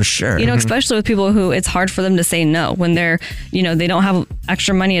 Absolutely. Oh, for sure. Especially with people who it's hard for them to say no when they're, they don't have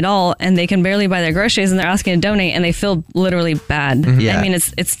extra money at all and they can barely buy their groceries and they're asking to donate and they feel literally bad. Yeah. I mean,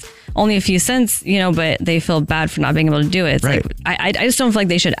 it's only a few cents, but they feel bad for not being able to do it. It's like I just don't feel like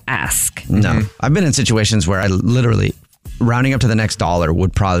they should ask. No, I've been in situations where I literally rounding up to the next dollar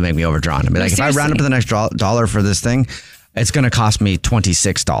would probably make me overdrawn. I'd be like, if I round up to the next dollar for this thing, it's going to cost me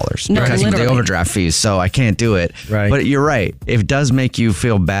 $26 because of the overdraft fees. So I can't do it. Right. But you're right. It does make you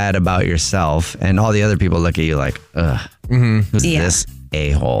feel bad about yourself, and all the other people look at you like, ugh, who's this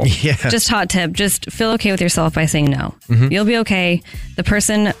a-hole? Yeah. Just hot tip. Just feel okay with yourself by saying no. You'll be okay. The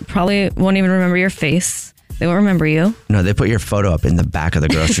person probably won't even remember your face. They won't remember you. No, they put your photo up in the back of the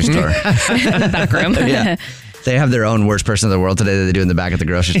grocery store. In the back room. Yeah. They have their own worst person of the world today that they do in the back of the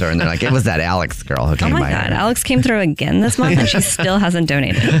grocery store. And they're like, it was that Alex girl who came by. Oh my God. Alex came through again this month and she still hasn't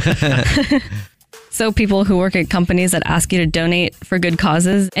donated. So people who work at companies that ask you to donate for good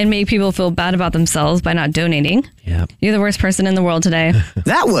causes and make people feel bad about themselves by not donating. Yeah. You're the worst person in the world today.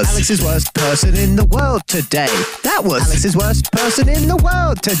 That was Alex's worst person in the world today. That was Alex's worst person in the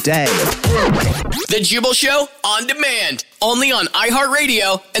world today. The Jubal Show on demand. Only on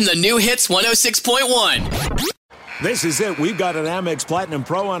iHeartRadio and the new Hits 106.1. This is it. We've got an Amex Platinum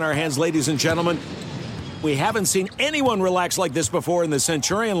Pro on our hands, ladies and gentlemen. We haven't seen anyone relax like this before in the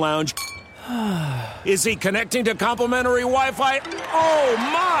Centurion Lounge. Is he connecting to complimentary Wi-Fi? Oh,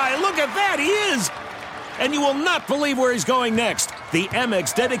 my. Look at that. He is. And you will not believe where he's going next. The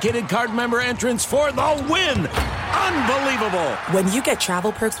Amex dedicated card member entrance for the win. Unbelievable. When you get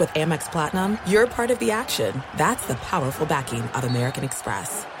travel perks with Amex Platinum, you're part of the action. That's the powerful backing of American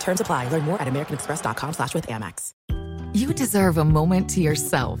Express. Terms apply. Learn more at americanexpress.com/withAmex. You deserve a moment to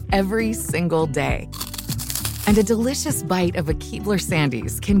yourself every single day. And a delicious bite of a Keebler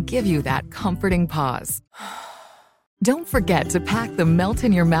Sandies can give you that comforting pause. Don't forget to pack the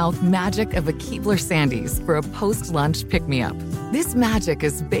melt-in-your-mouth magic of a Keebler Sandies for a post-lunch pick-me-up. This magic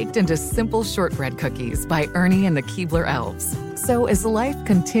is baked into simple shortbread cookies by Ernie and the Keebler Elves. So as life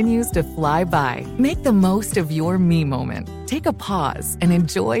continues to fly by, make the most of your me moment. Take a pause and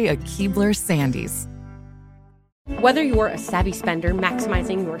enjoy a Keebler Sandies. Whether you're a savvy spender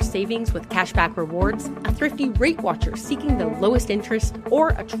maximizing your savings with cashback rewards, a thrifty rate watcher seeking the lowest interest, or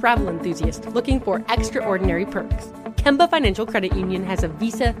a travel enthusiast looking for extraordinary perks, Kemba Financial Credit Union has a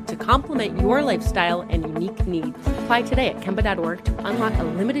visa to complement your lifestyle and unique needs. Apply today at Kemba.org to unlock a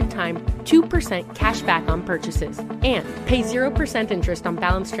limited-time 2% cash back on purchases and pay 0% interest on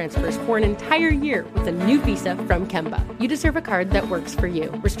balance transfers for an entire year with a new visa from Kemba. You deserve a card that works for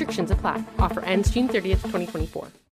you. Restrictions apply. Offer ends June 30th, 2024.